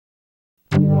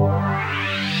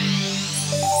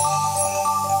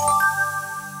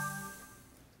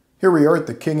Here we are at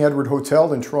the King Edward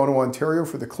Hotel in Toronto, Ontario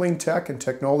for the Clean Tech and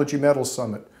Technology Metals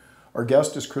Summit. Our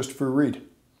guest is Christopher Reid.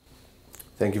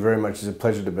 Thank you very much. It's a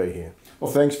pleasure to be here.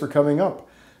 Well, thanks for coming up.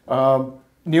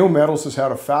 Neometals has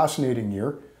had a fascinating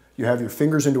year. You have your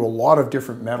fingers into a lot of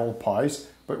different metal pies,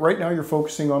 but right now you're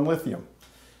focusing on lithium.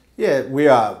 Yeah, we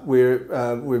are.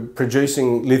 We're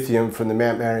producing lithium from the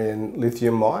Mount Marion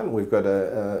Lithium mine. We've got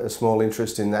a small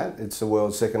interest in that. It's the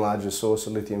world's second largest source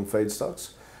of lithium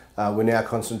feedstocks. We're now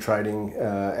concentrating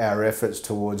our efforts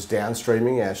towards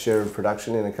downstreaming our share of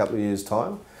production in a couple of years'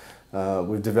 time.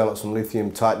 We've developed some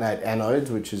Lithium-Titanate anodes,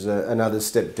 which is another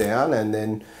step down, and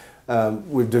then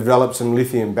we've developed some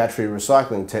lithium battery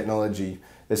recycling technology,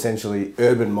 essentially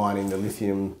urban mining the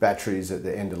lithium batteries at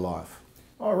the end of life.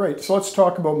 All right, so let's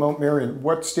talk about Mount Marion.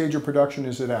 What stage of production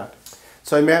is it at?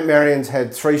 So Mount Marion's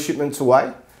had 3 shipments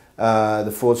away.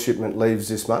 The 4th shipment leaves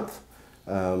this month,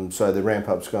 so the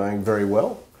ramp-up's going very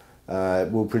well.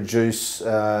 We'll produce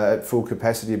at full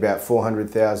capacity about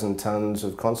 400,000 tonnes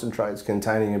of concentrates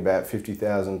containing about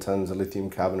 50,000 tonnes of lithium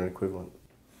carbonate equivalent.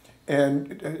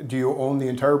 And do you own the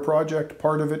entire project,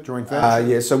 part of it, joint venture?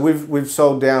 Yeah, so we've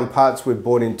sold down parts. We've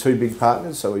bought in 2 big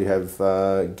partners. So we have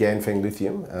Ganfeng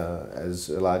Lithium as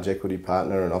a large equity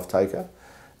partner and offtaker,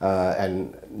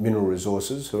 and Mineral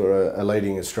Resources, who are a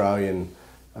leading Australian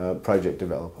project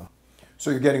developer. So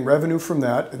you're getting revenue from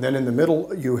that, and then in the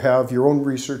middle you have your own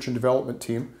research and development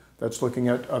team that's looking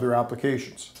at other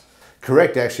applications.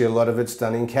 Correct, actually a lot of it's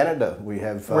done in Canada. We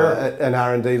have an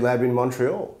R&D lab in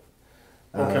Montreal.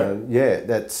 Okay. Yeah,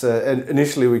 that's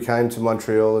initially we came to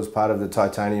Montreal as part of the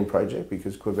titanium project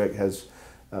because Quebec has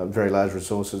very large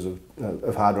resources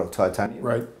of hard rock titanium.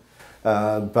 Right.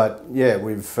 But yeah,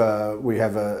 we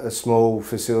have a small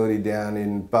facility down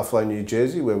in Buffalo, New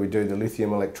Jersey, where we do the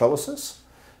lithium electrolysis.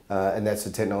 And that's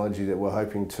the technology that we're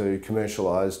hoping to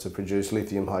commercialise to produce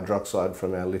lithium hydroxide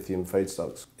from our lithium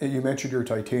feedstocks. You mentioned your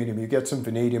titanium. You get some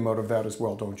vanadium out of that as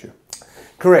well, don't you?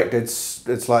 Correct.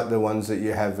 It's like the ones that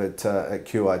you have at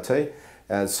QIT.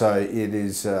 So it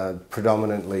is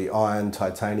predominantly iron,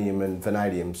 titanium and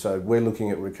vanadium. So we're looking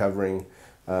at recovering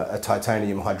a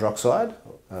titanium hydroxide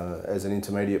as an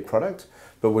intermediate product,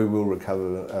 but we will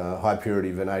recover high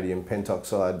purity vanadium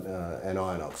pentoxide and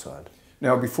iron oxide.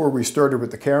 Now, before we started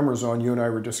with the cameras on, you and I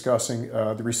were discussing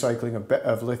the recycling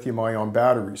of lithium-ion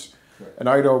batteries. Right. And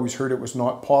I'd always heard it was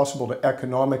not possible to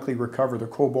economically recover the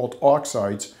cobalt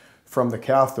oxides from the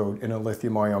cathode in a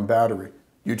lithium-ion battery.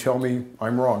 You tell me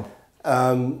I'm wrong.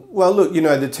 Well, look, you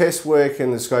know, the test work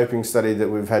and the scoping study that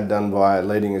we've had done by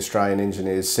leading Australian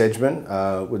engineers,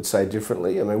 Sedgman, would say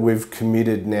differently. I mean, we've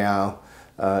committed now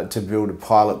to build a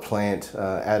pilot plant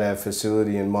at our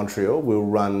facility in Montreal. We'll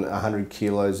run 100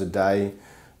 kilos a day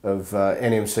of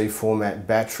NMC format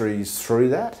batteries through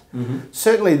that. Mm-hmm.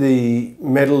 Certainly the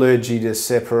metallurgy to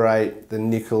separate the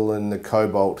nickel and the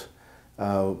cobalt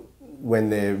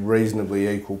when they're reasonably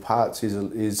equal parts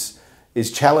is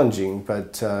challenging,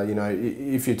 but you know,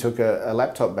 if you took a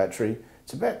laptop battery,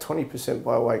 it's about 20%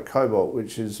 by weight cobalt,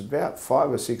 which is about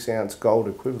 5 or 6 ounce gold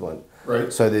equivalent.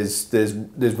 Right. So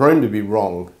there's room to be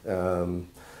wrong.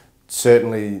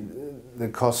 Certainly the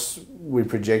costs we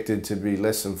projected to be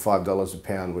less than $5 a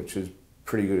pound, which is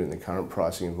pretty good in the current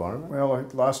pricing environment. Well,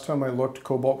 last time I looked,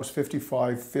 cobalt was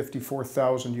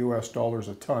 $54,000 US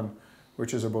a ton,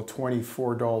 which is about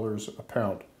 $24 a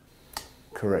pound.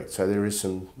 Correct. So there is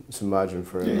some margin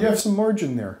for it. You have some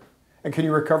margin there. And can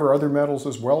you recover other metals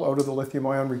as well out of the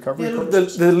lithium-ion recovery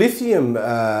process? The lithium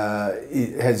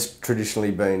has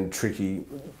traditionally been tricky.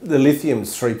 The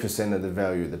lithium's 3% of the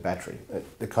value of the battery.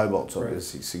 The cobalt's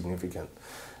obviously significant.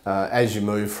 As you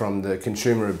move from the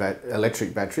consumer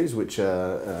electric batteries, which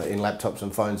in laptops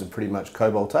and phones are pretty much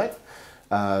cobaltate,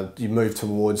 you move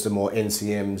towards the more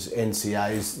NCMs,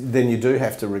 NCAs, then you do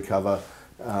have to recover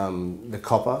the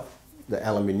copper, the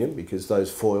aluminium, because those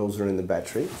foils are in the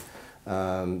battery.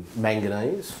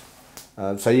 Manganese.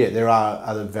 So yeah, there are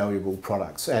other valuable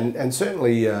products, and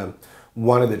certainly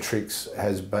one of the tricks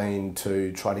has been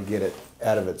to try to get it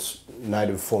out of its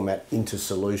native format into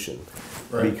solution.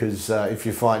 Right. Because if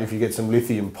you get some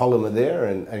lithium polymer there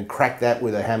and crack that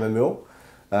with a hammer mill,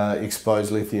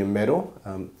 exposed lithium metal,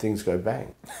 things go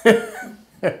bang.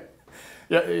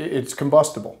 Yeah, it's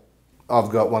combustible.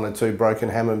 I've got 1 or 2 broken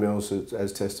hammer mills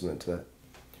as testament to that.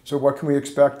 So what can we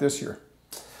expect this year?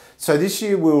 So this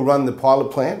year we'll run the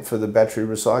pilot plant for the battery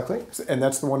recycling. And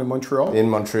that's the one in Montreal? In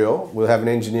Montreal. We'll have an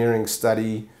engineering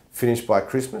study finished by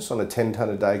Christmas on a 10 tonne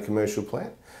a day commercial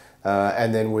plant.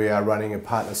 And then we are running a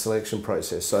partner selection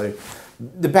process. So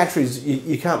The batteries,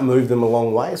 you can't move them a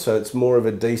long way, so it's more of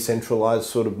a decentralised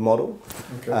sort of model.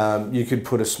 Okay. You could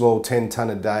put a small 10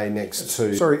 tonne a day next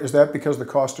to... Sorry, is that because the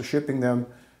cost of shipping them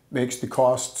makes the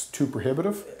costs too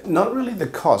prohibitive? Not really the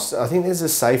cost. I think there's a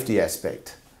safety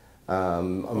aspect.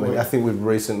 I think we've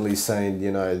recently seen,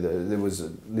 there was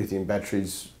lithium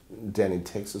batteries down in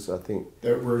Texas, I think.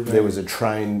 There was a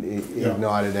train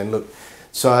ignited, and look,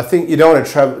 so I think you don't want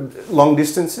to travel long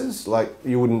distances, like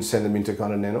you wouldn't send them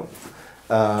intercontinental.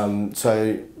 Our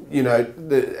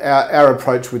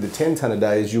approach with the 10 tonne a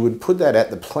day is you would put that at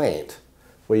the plant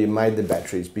where you made the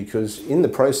batteries, because in the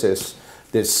process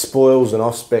there's spoils and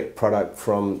off-spec product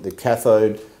from the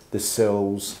cathode, the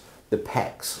cells, the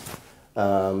packs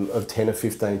of 10 or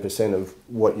 15% of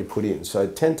what you put in. So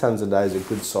 10 tonnes a day is a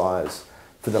good size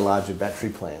for the larger battery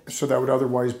plant. So that would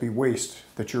otherwise be waste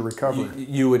that you're recovering?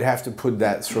 You would have to put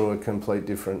that through a complete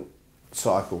different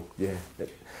cycle, yeah.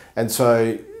 And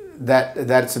so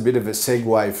that's a bit of a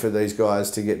segue for these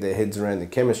guys to get their heads around the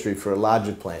chemistry for a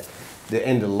larger plant. The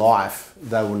end of life,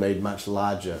 they will need much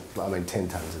larger. 10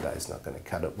 tonnes a day is not going to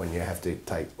cut it when you have to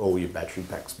take all your battery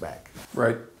packs back.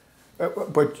 Right.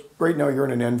 But right now you're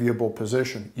in an enviable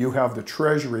position. You have the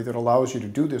treasury that allows you to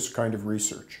do this kind of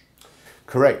research.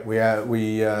 Correct. We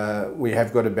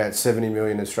have got about 70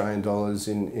 million Australian dollars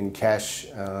in cash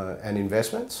and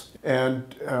investments.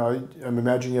 And I'm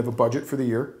imagining you have a budget for the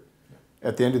year.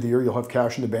 At the end of the year, you'll have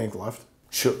cash in the bank left.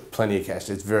 Sure, plenty of cash.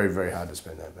 It's very, very hard to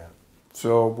spend that amount.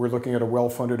 So we're looking at a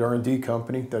well-funded R&D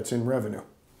company that's in revenue.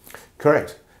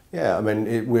 Correct. Yeah,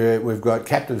 we've got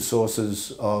captive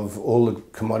sources of all the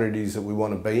commodities that we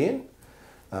want to be in.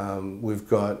 We've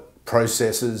got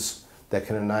processes that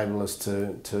can enable us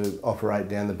to operate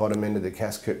down the bottom end of the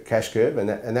cash curve,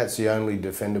 and that's the only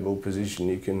defendable position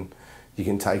you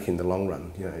can take in the long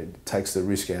run. It takes the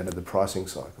risk out of the pricing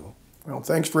cycle. Well,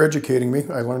 thanks for educating me.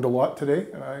 I learned a lot today,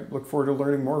 and I look forward to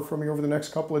learning more from you over the next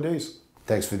couple of days.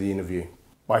 Thanks for the interview.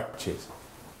 Bye. Cheers.